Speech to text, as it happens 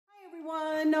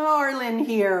everyone, Arlynn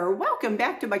here. Welcome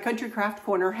back to my Country Craft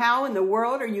Corner. How in the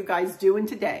world are you guys doing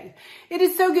today? It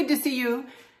is so good to see you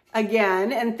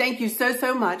again, and thank you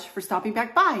so much for stopping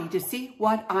back by to see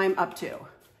what I'm up to.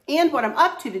 And what I'm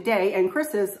up to today, and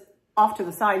Chris is off to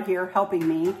the side here helping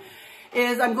me,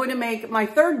 is I'm going to make my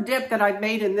third dip that I've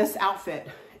made in this outfit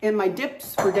in my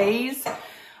Dips for Days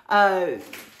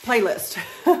playlist.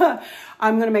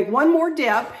 I'm going to make one more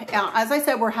dip. As I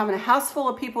said, we're having a house full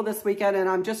of people this weekend, and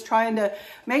I'm just trying to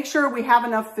make sure we have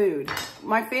enough food.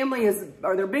 My family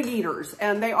they're big eaters,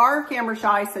 and they are camera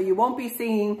shy, so you won't be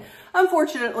seeing,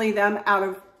 unfortunately, them out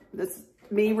of this,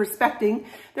 me respecting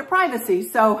their privacy.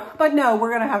 So, but no, we're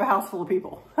going to have a house full of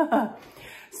people.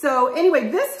 So anyway,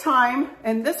 this time,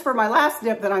 and this for my last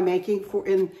dip that I'm making for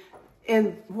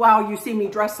while you see me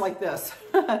dressed like this,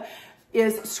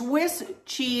 is Swiss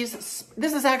cheese.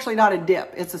 This is actually not a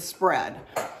dip, it's a spread.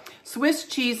 Swiss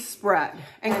cheese spread.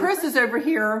 And Chris is over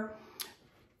here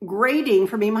grating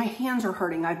for me. My hands are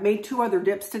hurting. I've made 2 other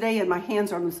dips today, and my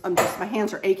hands are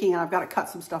aching, and I've got to cut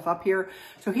some stuff up here.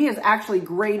 So he is actually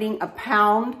grating a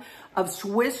pound of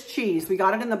Swiss cheese. We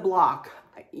got it in the block.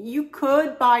 You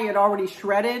could buy it already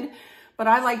shredded, but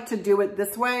I like to do it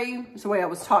this way. It's the way I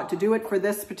was taught to do it for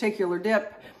this particular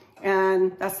dip.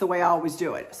 And that's the way I always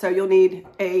do it. So you'll need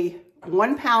a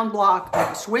 1 pound block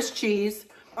of Swiss cheese.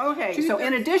 Okay, so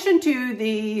in addition to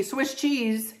the Swiss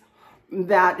cheese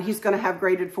that he's gonna have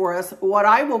grated for us, what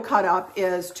I will cut up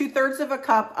is 2/3 of a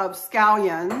cup of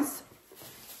scallions,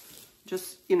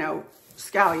 just, you know,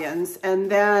 scallions, and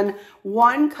then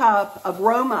 1 cup of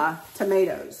Roma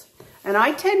tomatoes. And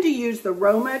I tend to use the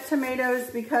Roma tomatoes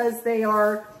because they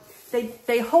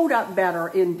hold up better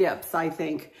in dips, I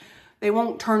think. They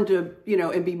won't turn to, you know,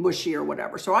 and be mushy or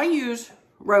whatever. So I use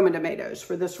Roma tomatoes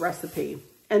for this recipe.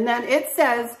 And then it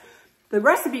says, the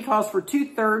recipe calls for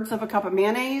 2/3 of a cup of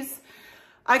mayonnaise.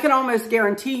 I can almost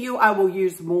guarantee you I will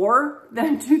use more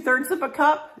than 2/3 of a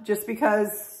cup, just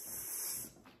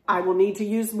because I will need to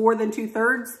use more than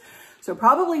 2/3. So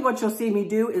probably what you'll see me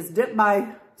do is dip my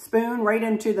spoon right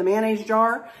into the mayonnaise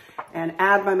jar and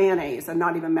add my mayonnaise and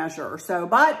not even measure. So,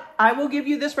 but I will give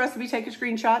you this recipe. Take a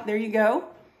screenshot. There you go.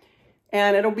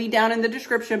 And it'll be down in the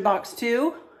description box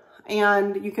too.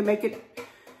 And you can make it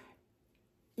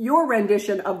your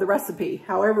rendition of the recipe,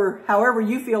 however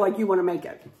you feel like you want to make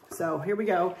it. So here we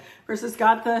go. Chris has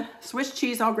got the Swiss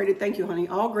cheese all grated. Thank you, honey.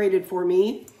 All grated for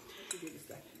me.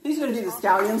 He's going to do the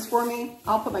scallions for me.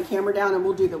 I'll put my camera down and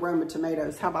we'll do the Roma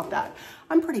tomatoes. How about that?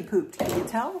 I'm pretty pooped. Can you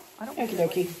tell? I don't. Okie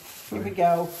dokie. Here we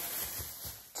go.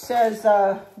 It says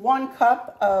 1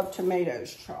 cup of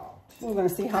tomatoes chopped. We're going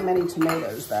to see how many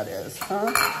tomatoes that is,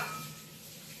 huh?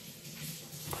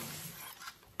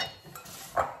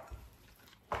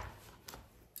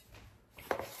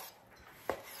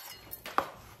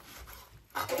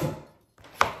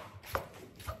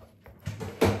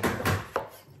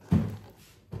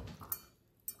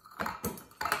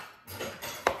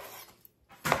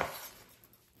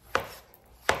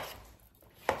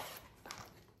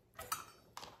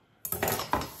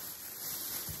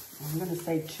 I'm going to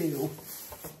say 2.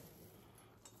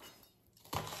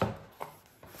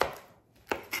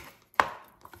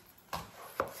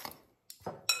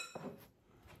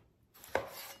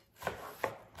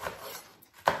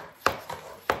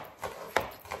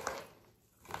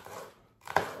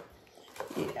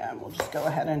 Yeah, we'll just go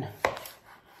ahead and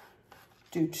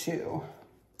do 2.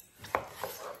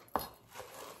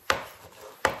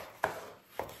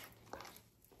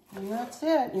 And that's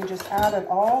it. You just add it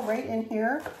all right in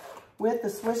here with the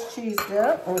Swiss cheese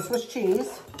dip, or Swiss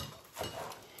cheese.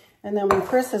 And then when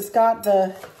Chris has got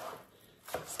the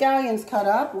scallions cut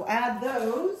up, we'll add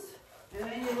those. And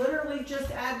then you literally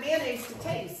just add mayonnaise to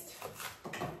taste.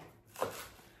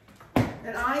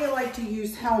 And I like to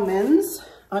use Hellmann's.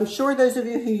 I'm sure those of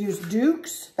you who use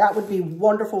Duke's, that would be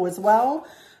wonderful as well.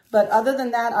 But other than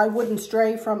that, I wouldn't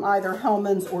stray from either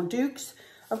Hellmann's or Duke's.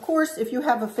 Of course, if you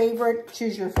have a favorite,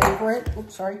 choose your favorite.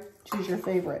 Oops, sorry, choose your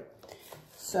favorite.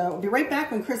 So I'll be right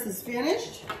back when Chris is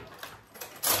finished.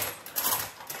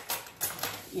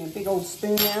 Yeah, big old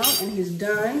spoon out, and he's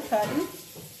done cutting.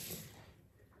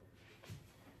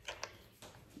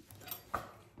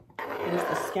 There's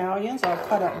the scallions, all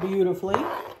cut up beautifully.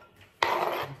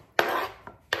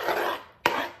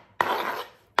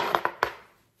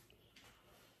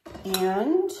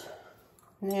 And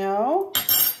now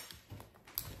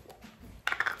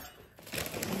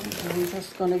I'm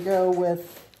just going to go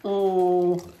with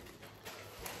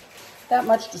that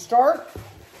much to start.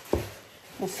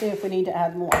 We'll see if we need to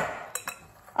add more.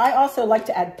 I also like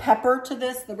to add pepper to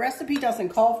this. The recipe doesn't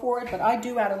call for it, but I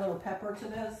do add a little pepper to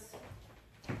this.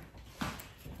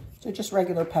 So just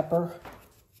regular pepper.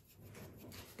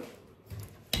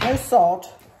 No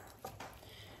salt,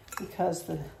 because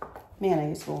the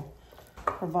mayonnaise will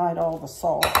provide all the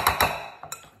salt.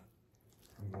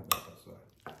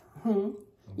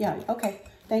 Yeah, okay.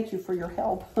 Thank you for your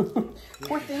help.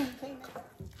 Poor thing.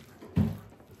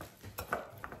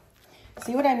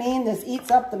 See what I mean? This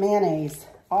eats up the mayonnaise.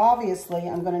 Obviously,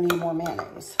 I'm going to need more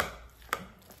mayonnaise.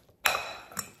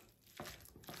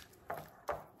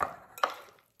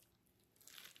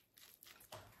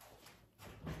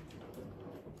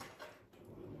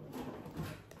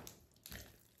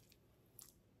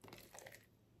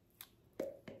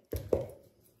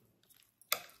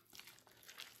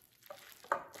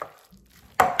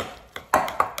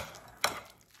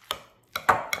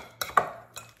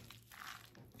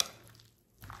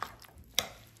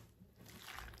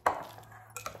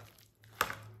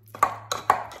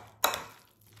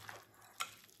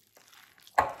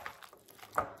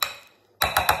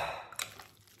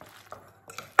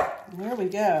 There we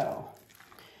go.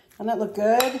 Doesn't that look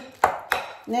good?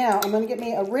 Now, I'm going to get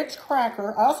me a rich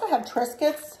cracker. I also have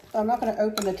Triscuits. I'm not going to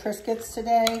open the Triscuits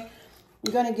today.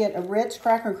 I'm going to get a rich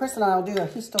cracker. And Chris and I will do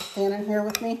he's still standing here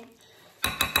with me.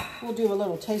 We'll do a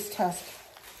little taste test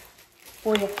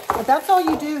for you. But that's all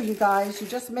you do, you guys. You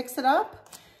just mix it up.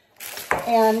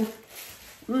 And,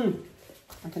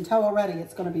 I can tell already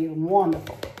it's going to be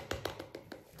wonderful.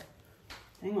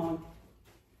 Hang on.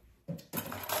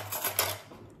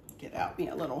 Get out me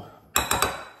a little.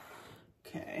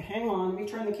 Okay, hang on. Let me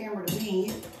turn the camera to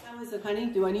me. How is it, honey?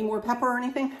 Do I need more pepper or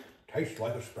anything? Tastes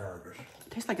like asparagus.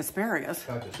 Tastes like asparagus?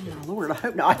 Oh, Lord, I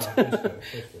hope not.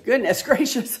 Goodness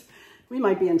gracious. We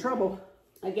might be in trouble.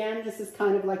 Again, this is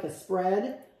kind of like a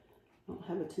spread. I don't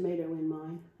have a tomato in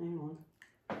mine. Hang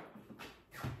on.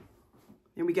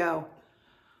 Here we go.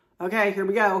 Okay, here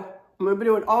we go. I'm going to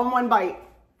do it all in one bite.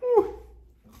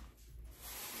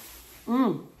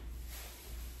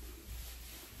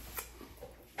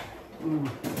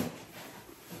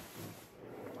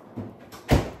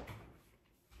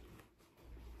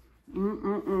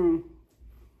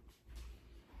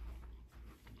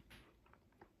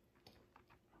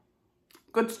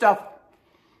 Good stuff.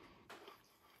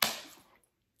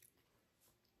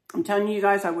 I'm telling you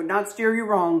guys, I would not steer you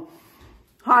wrong.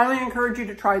 Highly encourage you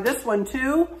to try this one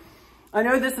too. I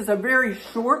know this is a very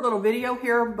short little video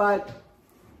here, but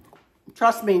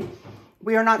trust me,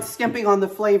 we are not skimping on the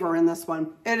flavor in this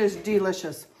one. It is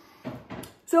delicious.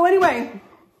 So anyway,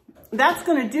 that's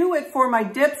going to do it for my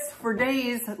dips for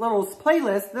days little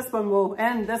playlist. This one will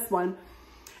end this one.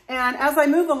 And as I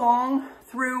move along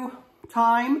through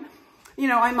time, you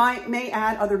know, I may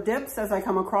add other dips as I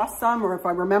come across some, or if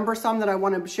I remember some that I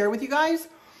want to share with you guys.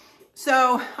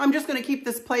 So I'm just going to keep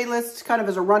this playlist kind of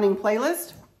as a running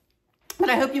playlist. But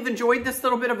I hope you've enjoyed this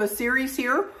little bit of a series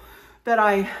here that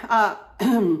I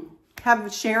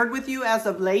have shared with you as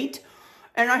of late.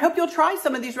 And I hope you'll try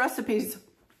some of these recipes,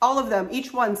 all of them.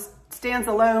 Each one stands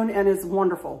alone and is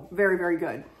wonderful. Very, very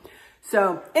good.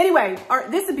 So anyway,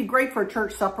 this would be great for a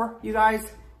church supper, you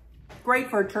guys. Great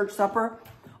for a church supper.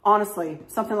 Honestly,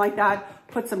 something like that.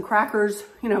 Put some crackers,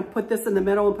 you know, put this in the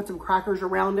middle and put some crackers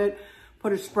around it.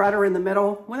 Put a spreader in the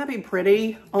middle. Wouldn't that be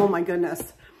pretty? Oh my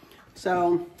goodness.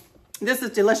 So this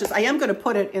is delicious. I am going to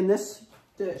put it in this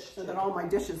dish so that all my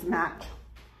dishes match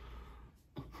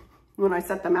when I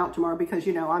set them out tomorrow, because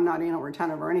you know I'm not anal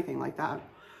retentive or anything like that.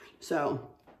 So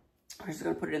I'm just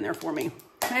going to put it in there for me.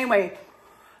 Anyway,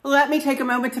 let me take a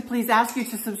moment to please ask you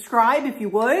to subscribe if you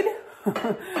would.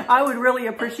 I would really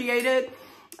appreciate it.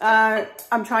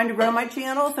 I'm trying to grow my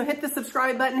channel, so hit the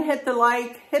subscribe button, hit the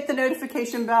like, hit the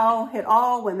notification bell, hit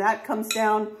all when that comes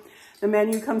down, the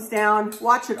menu comes down.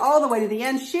 Watch it all the way to the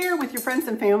end. Share with your friends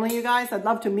and family, you guys. I'd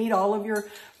love to meet all of your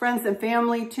friends and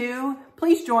family too.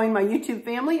 Please join my YouTube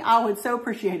family. I would so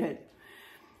appreciate it.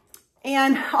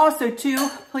 And also too,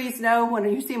 please know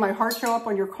when you see my heart show up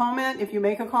on your comment, if you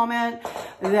make a comment,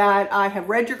 that I have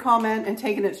read your comment and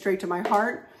taken it straight to my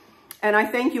heart. And I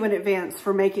thank you in advance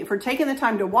for taking the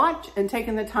time to watch and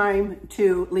taking the time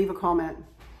to leave a comment.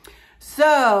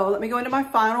 So let me go into my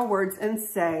final words and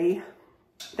say,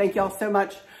 thank y'all so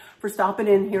much for stopping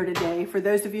in here today. For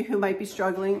those of you who might be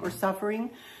struggling or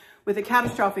suffering with a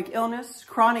catastrophic illness,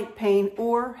 chronic pain,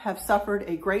 or have suffered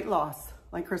a great loss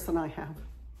like Chris and I have.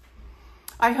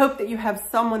 I hope that you have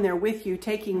someone there with you,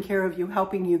 taking care of you,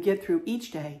 helping you get through each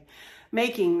day,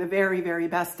 making the very, very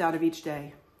best out of each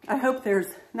day. I hope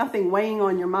there's nothing weighing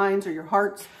on your minds or your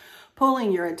hearts,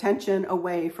 pulling your attention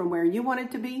away from where you want it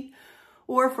to be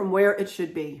or from where it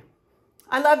should be.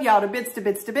 I love y'all to bits, to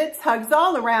bits, to bits. Hugs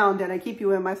all around, and I keep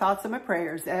you in my thoughts and my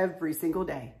prayers every single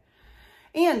day.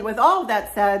 And with all of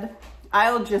that said,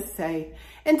 I'll just say,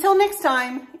 until next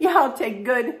time, y'all take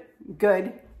good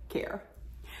care.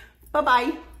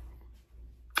 Bye-bye.